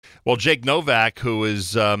Well, Jake Novak, who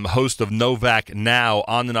is host of Novak Now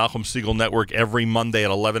on the Nachum Segal Network every Monday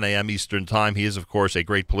at 11 a.m. Eastern Time. He is, of course, a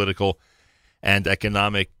great political and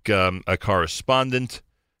economic a correspondent,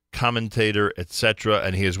 commentator, etc.,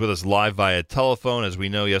 and he is with us live via telephone. As we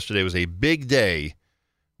know, yesterday was a big day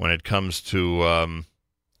when it comes to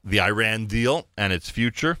the Iran deal and its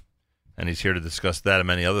future, and he's here to discuss that and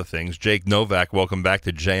many other things. Jake Novak, welcome back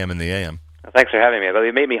to JM in the AM. Thanks for having me.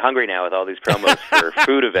 It made me hungry now with all these promos for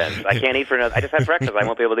food events. I can't eat for another. I just had breakfast. I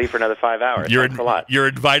won't be able to eat for another 5 hours. Thanks a lot. You're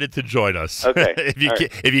invited to join us. Okay.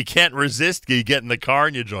 If you can't resist, you get in the car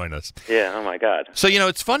and you join us. Yeah. Oh my God. So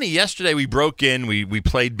it's funny. Yesterday we broke in. We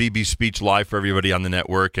played BB's speech live for everybody on the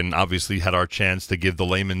network, and obviously had our chance to give the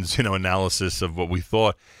layman's analysis of what we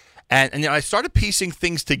thought. And I started piecing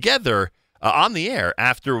things together on the air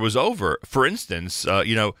after it was over. For instance, I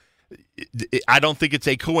don't think it's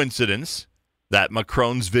a coincidence that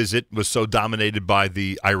Macron's visit was so dominated by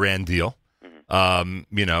the Iran deal. I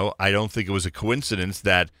don't think it was a coincidence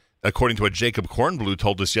that, according to what Jacob Kornbluh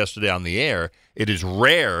told us yesterday on the air, it is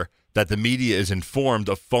rare that the media is informed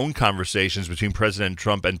of phone conversations between President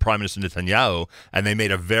Trump and Prime Minister Netanyahu, and they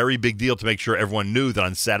made a very big deal to make sure everyone knew that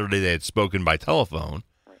on Saturday they had spoken by telephone.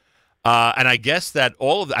 And I guess that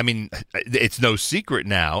it's no secret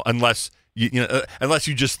now, unless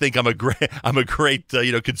you just think I'm a great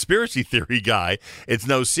conspiracy theory guy. It's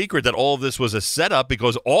no secret that all of this was a setup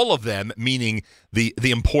because all of them, meaning the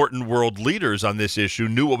important world leaders on this issue,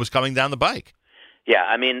 knew what was coming down the pike.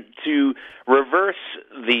 Yeah, to reverse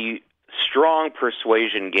the strong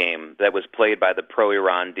persuasion game that was played by the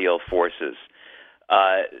pro-Iran deal forces,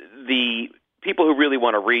 the people who really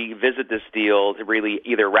want to revisit this deal, to really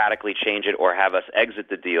either radically change it or have us exit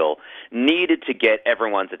the deal, needed to get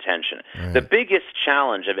everyone's attention. Right. The biggest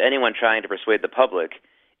challenge of anyone trying to persuade the public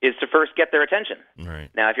is to first get their attention.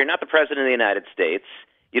 Right. Now, if you're not the President of the United States,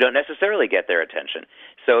 you don't necessarily get their attention.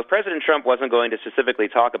 So if President Trump wasn't going to specifically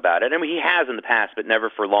talk about it, he has in the past, but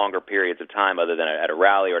never for longer periods of time other than at a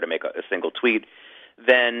rally or to make a single tweet,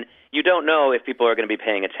 then you don't know if people are going to be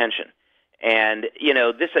paying attention. And,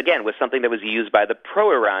 this, again, was something that was used by the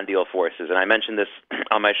pro-Iran deal forces. And I mentioned this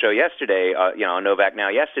on my show yesterday, on Novak Now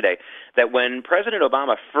yesterday, that when President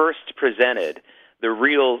Obama first presented the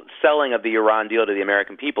real selling of the Iran deal to the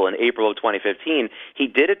American people in April of 2015, he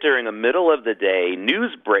did it during a middle-of-the-day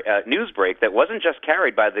news break that wasn't just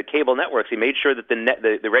carried by the cable networks. He made sure that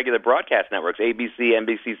the regular broadcast networks, ABC,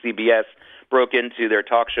 NBC, CBS, broke into their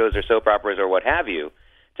talk shows or soap operas or what have you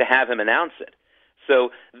to have him announce it.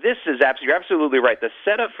 So this is you're absolutely right. The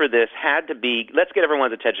setup for this had to be, let's get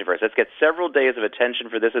everyone's attention first. Let's get several days of attention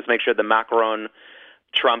for this. Let's make sure the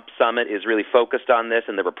Macron-Trump summit is really focused on this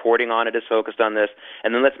and the reporting on it is focused on this.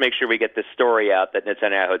 And then let's make sure we get this story out that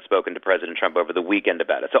Netanyahu had spoken to President Trump over the weekend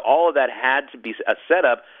about it. So all of that had to be a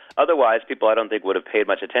setup. Otherwise, people, I don't think, would have paid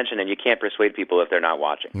much attention, and you can't persuade people if they're not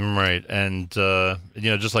watching. Right. And,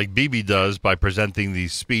 just like Bibi does by presenting the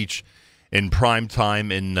speech in prime time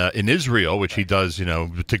in Israel, which he does,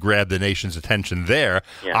 to grab the nation's attention there.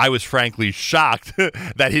 Yeah. I was frankly shocked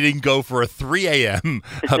that he didn't go for a 3 a.m.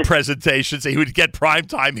 presentation, so he would get prime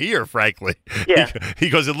time here, frankly. Yeah.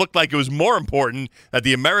 Because it looked like it was more important that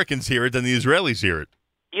the Americans hear it than the Israelis hear it.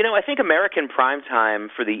 I think American prime time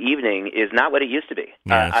for the evening is not what it used to be.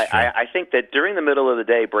 Yeah, I think that during the middle of the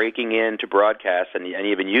day, breaking in to broadcast, and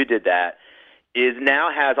even you did that, now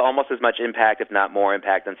has almost as much impact, if not more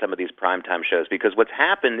impact, than some of these primetime shows. Because what's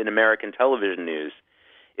happened in American television news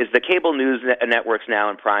is the cable news networks now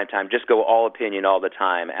in primetime just go all opinion all the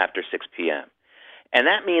time after 6 p.m. And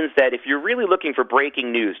that means that if you're really looking for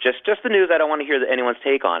breaking news, just the news, I don't want to hear anyone's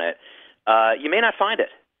take on it, you may not find it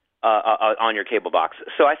on your cable box.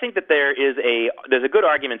 So I think that there's a good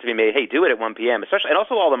argument to be made, hey, do it at 1 p.m., especially, and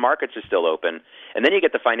also all the markets are still open. And then you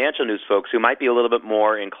get the financial news folks who might be a little bit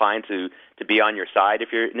more inclined to be on your side if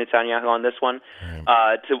you're Netanyahu on this one,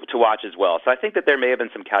 to watch as well. So I think that there may have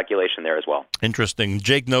been some calculation there as well. Interesting.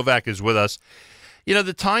 Jake Novak is with us.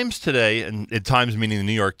 The Times today, and Times meaning the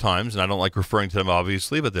New York Times, and I don't like referring to them,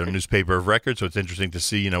 obviously, but they're a newspaper of record, so it's interesting to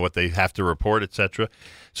see, what they have to report, etc.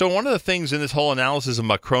 So one of the things in this whole analysis of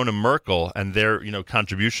Macron and Merkel and their,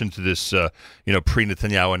 contribution to this,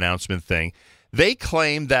 pre-Netanyahu announcement thing, they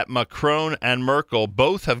claim that Macron and Merkel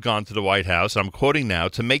both have gone to the White House, I'm quoting now,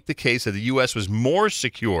 to make the case that the U.S. was more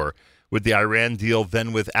secure with the Iran deal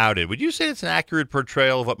than without it. Would you say it's an accurate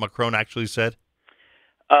portrayal of what Macron actually said?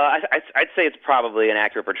 I'd say it's probably an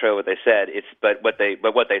accurate portrayal of what they said. But what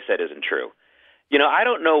they said isn't true. I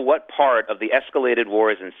don't know what part of the escalated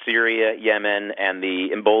wars in Syria, Yemen, and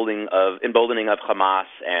the emboldening of Hamas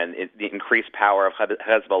and the increased power of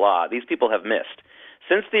Hezbollah these people have missed.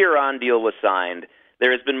 Since the Iran deal was signed,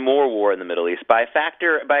 there has been more war in the Middle East by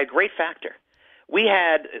a great factor. We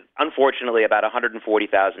had, unfortunately, about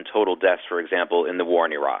 140,000 total deaths, for example, in the war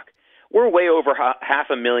in Iraq. We're way over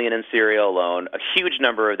 500,000 in Syria alone, a huge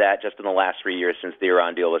number of that just in the last 3 years since the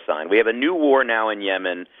Iran deal was signed. We have a new war now in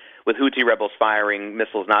Yemen with Houthi rebels firing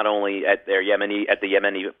missiles not only at the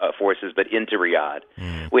Yemeni forces but into Riyadh.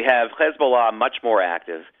 We have Hezbollah much more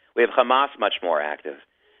active. We have Hamas much more active.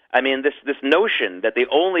 I mean, this notion that the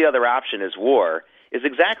only other option is war is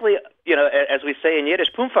exactly, as we say in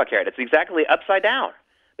Yiddish, Pumpverkehrt. It's exactly upside down.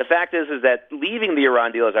 The fact is that leaving the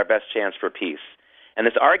Iran deal is our best chance for peace. And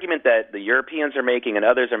this argument that the Europeans are making and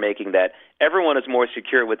others are making that everyone is more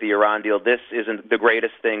secure with the Iran deal, this isn't the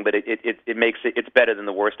greatest thing, but it's better than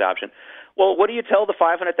the worst option. Well, what do you tell the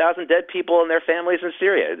 500,000 dead people and their families in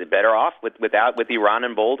Syria? Is it better off with Iran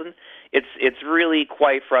emboldened? It's really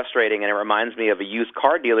quite frustrating, and it reminds me of a used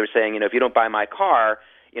car dealer saying, if you don't buy my car,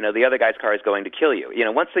 the other guy's car is going to kill you.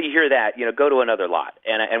 Once you hear that, go to another lot.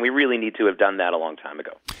 And we really need to have done that a long time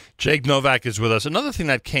ago. Jake Novak is with us. Another thing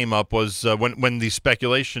that came up was when the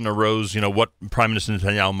speculation arose, what Prime Minister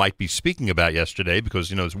Netanyahu might be speaking about yesterday, because,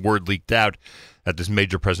 his word leaked out that this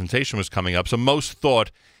major presentation was coming up. So most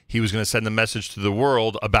thought he was going to send a message to the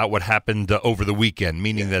world about what happened over the weekend,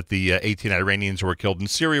 meaning that the 18 Iranians who were killed in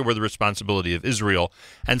Syria were the responsibility of Israel.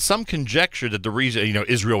 And some conjecture that the reason,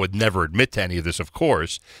 Israel would never admit to any of this, of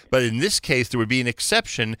course, but in this case there would be an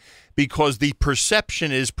exception because the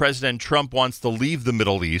perception is President Trump wants to leave the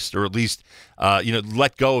Middle East, or at least,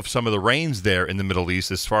 let go of some of the reins there in the Middle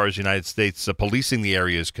East as far as the United States policing the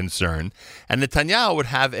area is concerned. And Netanyahu would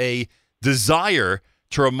have a desire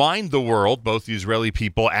to remind the world, both the Israeli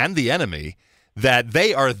people and the enemy, that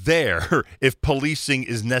they are there if policing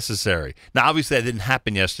is necessary. Now, obviously, that didn't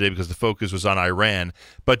happen yesterday because the focus was on Iran.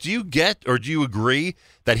 But do you agree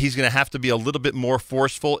that he's going to have to be a little bit more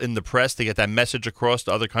forceful in the press to get that message across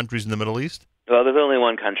to other countries in the Middle East? Well, there's only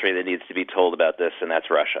one country that needs to be told about this, and that's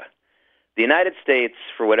Russia. The United States,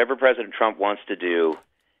 for whatever President Trump wants to do,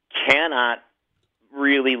 cannot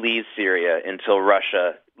really leave Syria until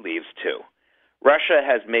Russia leaves too. Russia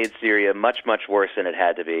has made Syria much, much worse than it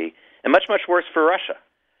had to be, and much, much worse for Russia.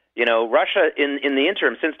 Russia, in the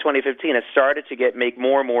interim, since 2015, has started to make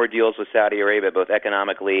more and more deals with Saudi Arabia, both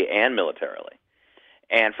economically and militarily.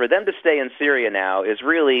 And for them to stay in Syria now is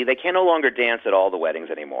really, they can no longer dance at all the weddings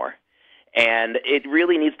anymore. And it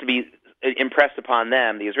really needs to be impressed upon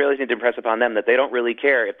them, the Israelis need to impress upon them that they don't really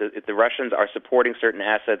care if the Russians are supporting certain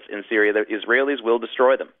assets in Syria, the Israelis will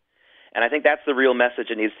destroy them. And I think that's the real message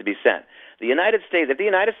that needs to be sent. The United States, if the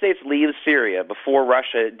United States leaves Syria before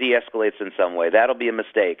Russia de-escalates in some way, that'll be a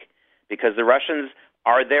mistake, because the Russians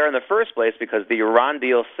are there in the first place because the Iran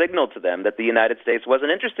deal signaled to them that the United States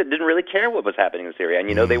wasn't interested, didn't really care what was happening in Syria,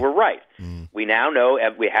 and they were right. We now know,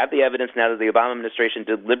 we have the evidence now that the Obama administration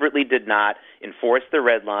deliberately did not enforce the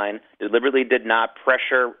red line, deliberately did not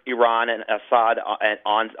pressure Iran and Assad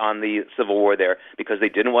on the civil war there because they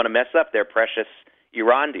didn't want to mess up their precious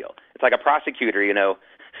Iran deal. It's like a prosecutor,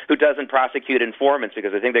 who doesn't prosecute informants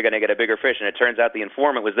because they think they're going to get a bigger fish, and it turns out the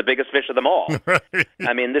informant was the biggest fish of them all. Right.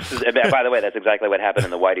 I mean, this is, by the way, that's exactly what happened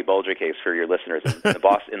in the Whitey Bulger case for your listeners in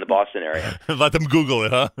the Boston area. Let them Google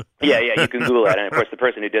it, huh? Yeah, you can Google it. And, of course, the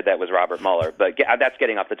person who did that was Robert Mueller. But that's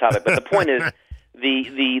getting off the topic. But the point is,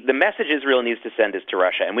 the message Israel needs to send is to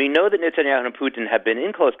Russia. And we know that Netanyahu and Putin have been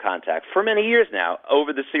in close contact for many years now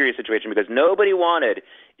over the Syria situation because nobody wanted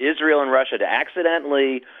Israel and Russia to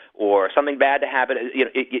accidentally or something bad to happen,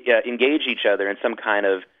 engage each other in some kind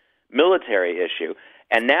of military issue.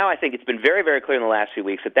 And now I think it's been very, very clear in the last few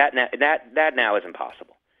weeks that now is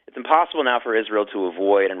impossible. It's impossible now for Israel to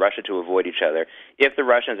avoid and Russia to avoid each other if the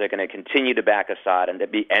Russians are going to continue to back Assad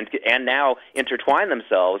and now intertwine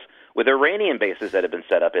themselves with Iranian bases that have been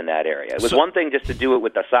set up in that area. It was one thing just to do it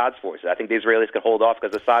with Assad's forces. I think the Israelis could hold off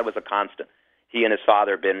because Assad was a constant. He and his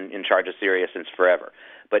father have been in charge of Syria since forever.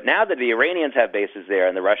 But now that the Iranians have bases there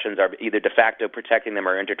and the Russians are either de facto protecting them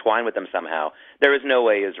or intertwined with them somehow, there is no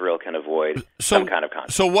way Israel can avoid some kind of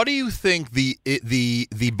conflict. So what do you think the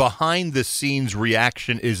behind-the-scenes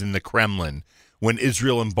reaction is in the Kremlin when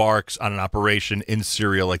Israel embarks on an operation in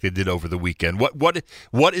Syria like they did over the weekend? What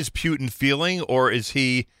is Putin feeling, or is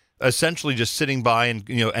he essentially just sitting by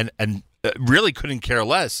and really couldn't care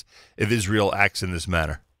less if Israel acts in this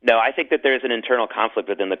manner? No, I think that there's an internal conflict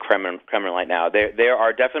within the Kremlin right now. There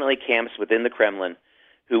are definitely camps within the Kremlin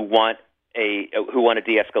who want a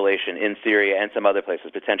de-escalation in Syria and some other places,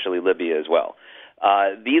 potentially Libya as well.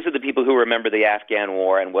 These are the people who remember the Afghan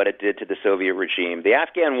war and what it did to the Soviet regime. The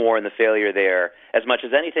Afghan war and the failure there, as much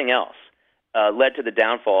as anything else, led to the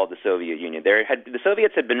downfall of the Soviet Union. The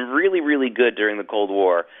Soviets had been really, really good during the Cold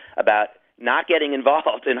War about not getting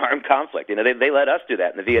involved in armed conflict. You know, they let us do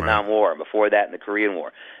that in the Vietnam War, and before that in the Korean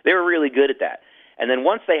War. They were really good at that. And then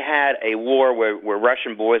once they had a war where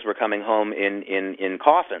Russian boys were coming home in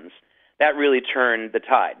coffins, that really turned the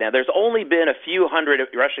tide. Now, there's only been a few hundred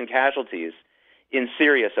Russian casualties in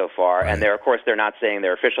Syria so far, and of course, they're not saying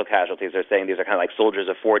they're official casualties. They're saying these are kind of like soldiers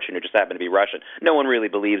of fortune who just happen to be Russian. No one really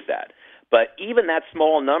believes that. But even that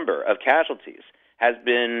small number of casualties has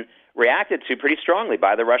been reacted to pretty strongly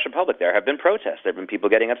by the Russian public. There have been protests. There have been people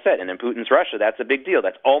getting upset. And in Putin's Russia, that's a big deal.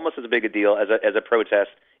 That's almost as big a deal as a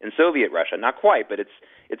protest in Soviet Russia. Not quite, but it's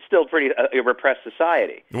still pretty a repressed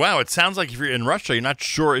society. Wow, it sounds like if you're in Russia, you're not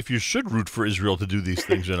sure if you should root for Israel to do these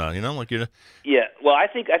things or not. You know, like Yeah, well, I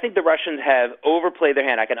think the Russians have overplayed their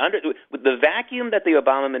hand. With the vacuum that the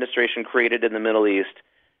Obama administration created in the Middle East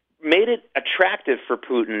made it attractive for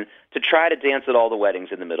Putin to try to dance at all the weddings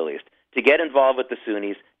in the Middle East, to get involved with the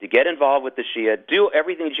Sunnis, to get involved with the Shia, do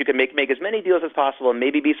everything that you can make as many deals as possible, and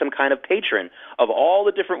maybe be some kind of patron of all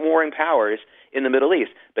the different warring powers in the Middle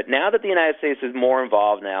East. But now that the United States is more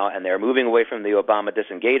involved now, and they're moving away from the Obama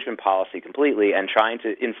disengagement policy completely and trying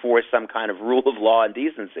to enforce some kind of rule of law and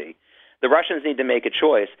decency, the Russians need to make a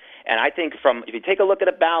choice. And I think if you take a look at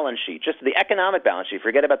a balance sheet, just the economic balance sheet,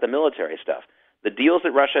 forget about the military stuff, the deals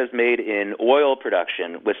that Russia has made in oil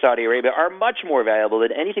production with Saudi Arabia are much more valuable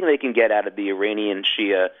than anything they can get out of the Iranian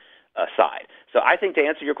Shia side. So I think, to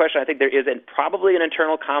answer your question, I think there is probably an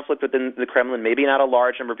internal conflict within the Kremlin, maybe not a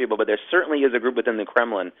large number of people, but there certainly is a group within the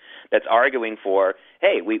Kremlin that's arguing for,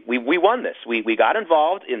 hey, we won this. We got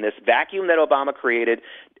involved in this vacuum that Obama created.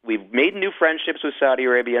 We've made new friendships with Saudi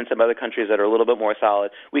Arabia and some other countries that are a little bit more solid.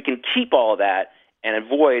 We can keep all of that and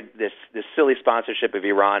avoid this silly sponsorship of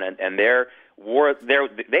Iran and their war.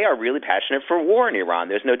 They are really passionate for war in Iran.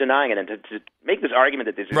 There's no denying it. And to make this argument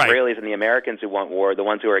that the Israelis and the Americans who want war, the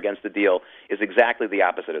ones who are against the deal, is exactly the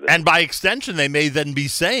opposite of this. And by extension, they may then be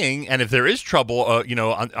saying, and if there is trouble,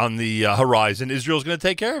 on the horizon, Israel's going to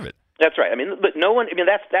take care of it. That's right. I mean, but no one. I mean,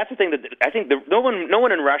 that's the thing that I think no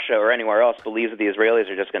one in Russia or anywhere else believes that the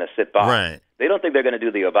Israelis are just going to sit by. Right. They don't think they're going to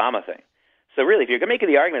do the Obama thing. So really, if you're making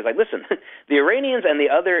the argument, it's like, listen, the Iranians and the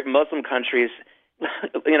other Muslim countries,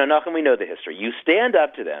 Nachum, we know the history. You stand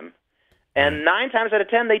up to them, and 9 times out of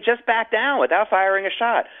 10, they just back down without firing a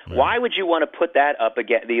shot. Right. Why would you want to put that up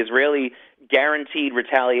against the Israeli guaranteed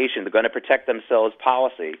retaliation, they're going to protect themselves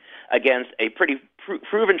policy, against a pretty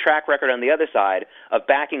proven track record on the other side of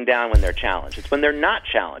backing down when they're challenged? It's when they're not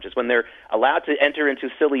challenged. It's when they're allowed to enter into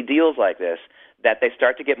silly deals like this that they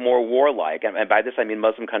start to get more warlike, and by this I mean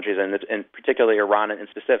Muslim countries, and particularly Iran and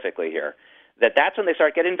specifically here, that's when they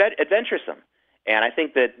start getting adventuresome. And I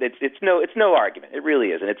think that it's no argument. It really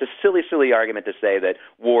isn't. It's a silly argument to say that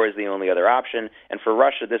war is the only other option. And for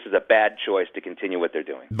Russia, this is a bad choice to continue what they're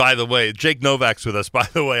doing. By the way, Jake Novak's with us. By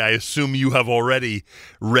the way, I assume you have already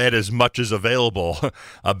read as much as available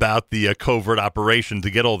about the covert operation to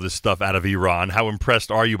get all this stuff out of Iran. How impressed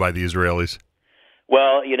are you by the Israelis?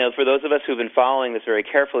 Well, for those of us who've been following this very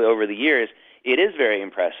carefully over the years, it is very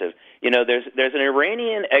impressive. There's an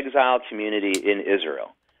Iranian exile community in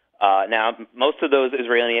Israel. Now, most of those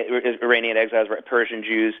Iranian exiles, Persian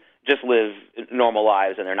Jews, just live normal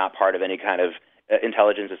lives, and they're not part of any kind of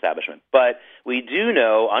intelligence establishment. But we do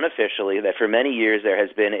know unofficially that for many years there has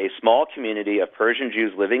been a small community of Persian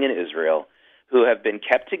Jews living in Israel who have been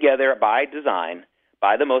kept together by design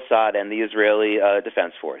by the Mossad and the Israeli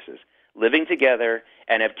Defense Forces, living together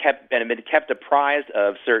and have been kept apprised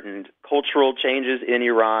of certain cultural changes in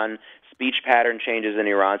Iran, speech pattern changes in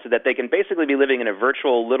Iran, so that they can basically be living in a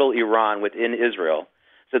virtual little Iran within Israel,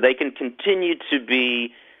 so they can continue to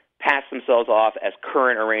pass themselves off as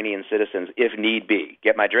current Iranian citizens if need be.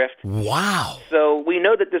 Get my drift? Wow. So we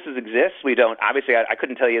know that this exists. We don't, obviously, I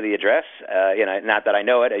couldn't tell you the address, not that I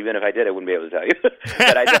know it. Even if I did, I wouldn't be able to tell you.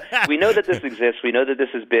 But we know that this exists. We know that this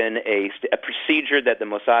has been a procedure that the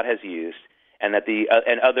Mossad has used and that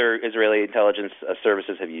and other Israeli intelligence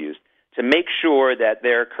services have used to make sure that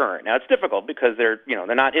they're current. Now, it's difficult because they're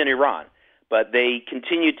not in Iran, but they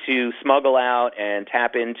continue to smuggle out and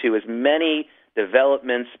tap into as many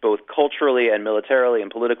developments, both culturally and militarily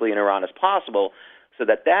and politically in Iran as possible, so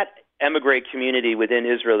that emigre community within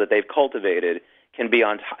Israel that they've cultivated can be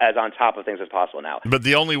on top of things as possible now. But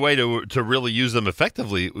the only way to really use them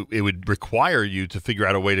effectively, it would require you to figure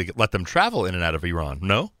out a way to let them travel in and out of Iran,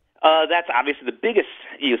 no? That's obviously the biggest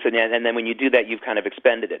use, and then when you do that, you've kind of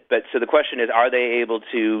expended it. But so the question is, are they able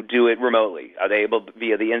to do it remotely? Are they able,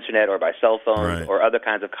 via the internet or by cell phones or other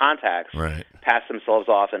kinds of contacts, pass themselves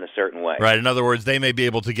off in a certain way? Right. In other words, they may be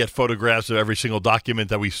able to get photographs of every single document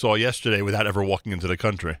that we saw yesterday without ever walking into the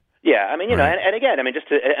country. Yeah, I mean, you know, and again, I mean, just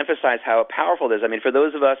to emphasize how powerful it is. I mean, for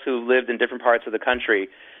those of us who lived in different parts of the country,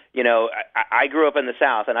 you know, I grew up in the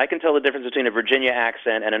South, and I can tell the difference between a Virginia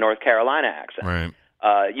accent and a North Carolina accent. Right.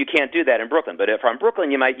 You can't do that in Brooklyn. But if from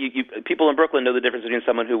Brooklyn, people in Brooklyn know the difference between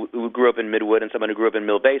someone who grew up in Midwood and someone who grew up in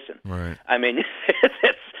Mill Basin. Right. I mean,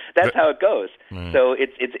 that's how it goes. Right. So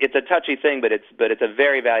it's a touchy thing, but it's a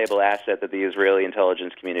very valuable asset that the Israeli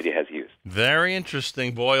intelligence community has used. Very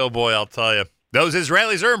interesting, boy. Oh boy, I'll tell you. Those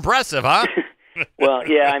Israelis are impressive, huh? Well,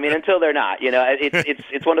 yeah, I mean, until they're not, you know,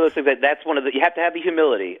 it's one of those things that's one of the, you have to have the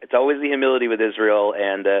humility. It's always the humility with Israel,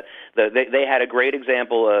 and they had a great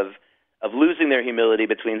example of losing their humility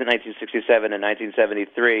between 1967 and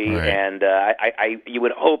 1973, right. And you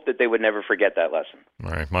would hope that they would never forget that lesson.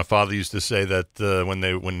 Right. My father used to say that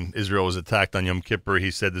when Israel was attacked on Yom Kippur,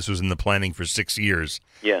 he said this was in the planning for 6 years.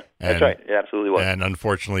 Yeah, that's right. It absolutely was. And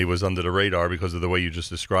unfortunately, it was under the radar because of the way you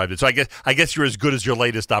just described it. So I guess you're as good as your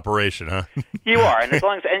latest operation, huh? You are, and as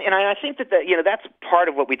long as and I think that you know that's part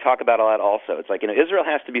of what we talk about a lot. Also, it's like, you know, Israel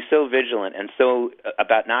has to be so vigilant and so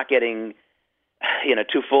about not getting, you know,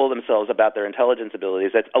 too full of themselves about their intelligence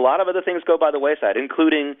abilities that a lot of other things go by the wayside,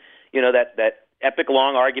 including, you know, that epic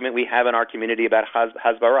long argument we have in our community about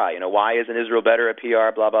Hasbara. You know, why isn't Israel better at PR,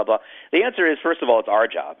 blah, blah, blah. The answer is, first of all, it's our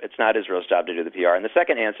job. It's not Israel's job to do the PR. And the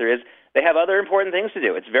second answer is they have other important things to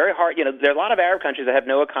do. It's very hard. You know, there are a lot of Arab countries that have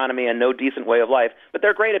no economy and no decent way of life, but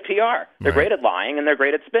they're great at PR. They're great at lying, and they're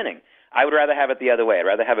great at spinning. I would rather have it the other way. I'd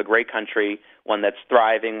rather have a great country, one that's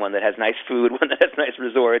thriving, one that has nice food, one that has nice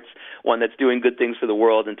resorts, one that's doing good things for the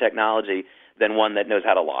world and technology, than one that knows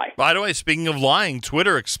how to lie. By the way, speaking of lying,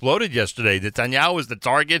 Twitter exploded yesterday. Netanyahu was the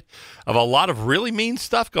target of a lot of really mean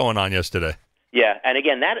stuff going on yesterday. Yeah, and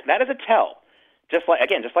again, that is a tell. Just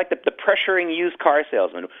like the pressuring used car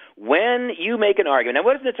salesman. When you make an argument, now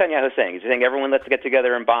what is Netanyahu saying? He's saying everyone let's get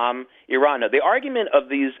together and bomb Iran. No, the argument of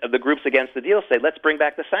the groups against the deal say let's bring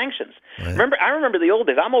back the sanctions. Right. I remember the old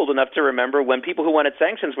days. I'm old enough to remember when people who wanted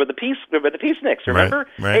sanctions were the peaceniks. Remember?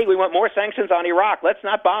 Right. Hey, we want more sanctions on Iraq. Let's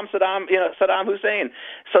not bomb Saddam Hussein.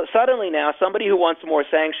 So suddenly now somebody who wants more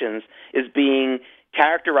sanctions is being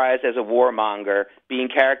characterized as a warmonger, being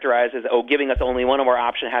characterized as, giving us only one more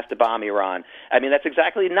option, has to bomb Iran. I mean, that's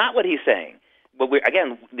exactly not what he's saying. But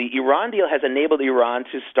again, the Iran deal has enabled Iran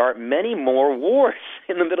to start many more wars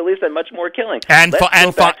in the Middle East and much more killing. And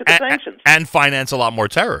sanctions. And finance a lot more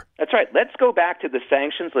terror. That's right. Let's go back to the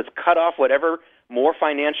sanctions. Let's cut off whatever more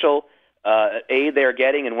financial aid they're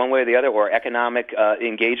getting in one way or the other, or economic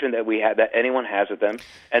engagement that anyone has with them,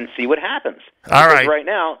 and see what happens. All right. Right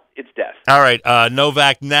now, it's death. All right,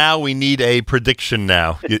 Novak. Now we need a prediction.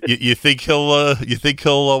 Now, you think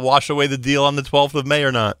he'll wash away the deal on the 12th of May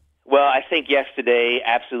or not? Well, I think yesterday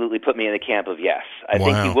absolutely put me in the camp of yes. I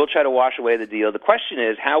think he will try to wash away the deal. The question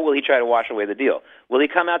is, how will he try to wash away the deal? Will he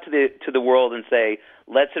come out to the world and say,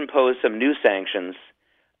 let's impose some new sanctions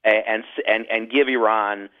and give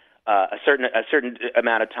Iran a certain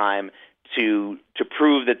amount of time to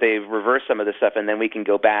prove that they've reversed some of this stuff, and then we can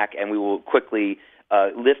go back and we will quickly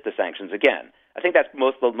lift the sanctions again? I think that's the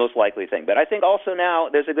most likely thing. But I think also now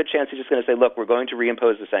there's a good chance he's just going to say, look, we're going to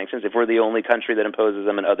reimpose the sanctions. If we're the only country that imposes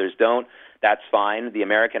them and others don't, that's fine. The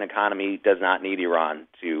American economy does not need Iran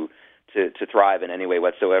to thrive in any way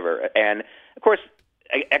whatsoever. And, of course,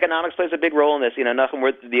 economics plays a big role in this. You know,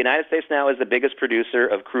 the United States now is the biggest producer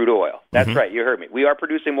of crude oil. That's right. You heard me. We are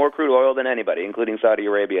producing more crude oil than anybody, including Saudi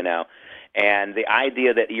Arabia now. And the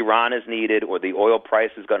idea that Iran is needed or the oil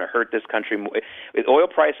price is going to hurt this country, oil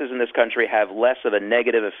prices in this country have less of a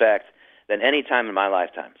negative effect than any time in my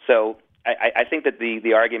lifetime. So I think that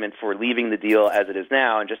the argument for leaving the deal as it is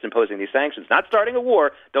now and just imposing these sanctions, not starting a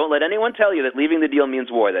war, don't let anyone tell you that leaving the deal means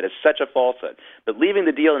war. That is such a falsehood. But leaving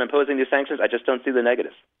the deal and imposing these sanctions, I just don't see the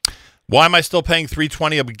negatives. Why am I still paying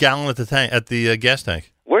 $3.20 a gallon at the gas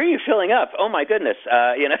tank? Where are you filling up? Oh my goodness!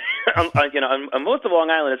 On most of Long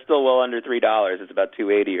Island, it's still well under $3. It's about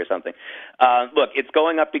 $2.80 or something. Look, it's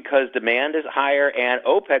going up because demand is higher, and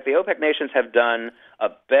the OPEC nations have done a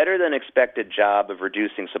better than expected job of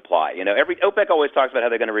reducing supply. You know, OPEC always talks about how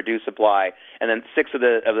they're going to reduce supply, and then 6 of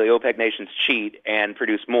the OPEC nations cheat and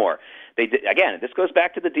produce more. Again, this goes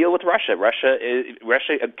back to the deal with Russia.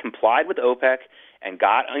 Russia complied with OPEC and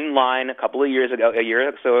got in line a year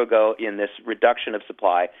or so ago in this reduction of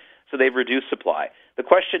supply. So they've reduced supply. The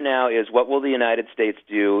question now is, what will the United States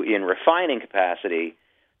do in refining capacity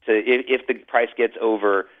if the price gets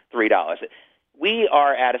over $3? We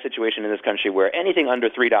are at a situation in this country where anything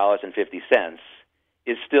under $3.50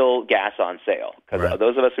 is still gas on sale. Because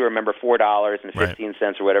those of us who remember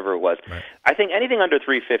 $4.15 or whatever it was, I think anything under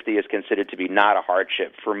 $3.50 is considered to be not a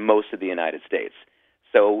hardship for most of the United States.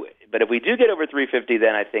 So, but if we do get over 350,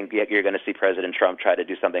 then I think you're going to see President Trump try to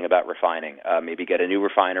do something about refining, maybe get a new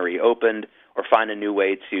refinery opened or find a new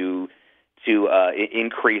way to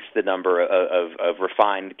increase the number of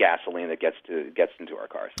refined gasoline that gets into our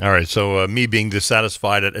cars. All right, so me being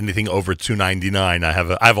dissatisfied at anything over $2.99, I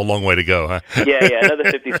have a long way to go, huh? Yeah,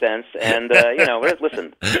 another 50 cents, and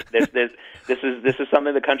listen, this is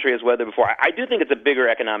something the country has weathered before. I do think it's a bigger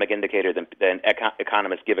economic indicator than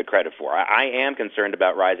economists give it credit for. I am concerned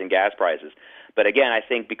about rising gas prices. But again, I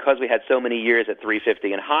think because we had so many years at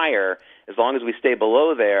 350 and higher, as long as we stay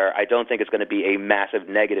below there, I don't think it's going to be a massive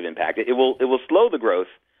negative impact. It will slow the growth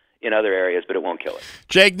in other areas, but it won't kill it.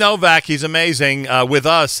 Jake Novak, he's amazing, with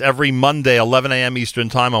us every Monday, 11 a.m. Eastern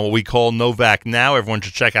Time on what we call Novak Now. Everyone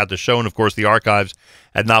should check out the show and, of course, the archives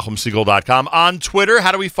at NachumSegal.com. On Twitter,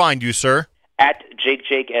 how do we find you, sir? At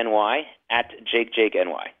JakeNY. At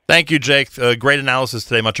JakeNY. Thank you, Jake. Great analysis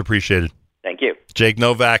today. Much appreciated. Thank you. Jake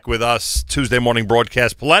Novak with us, Tuesday morning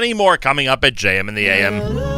broadcast. Plenty more coming up at JM in the AM.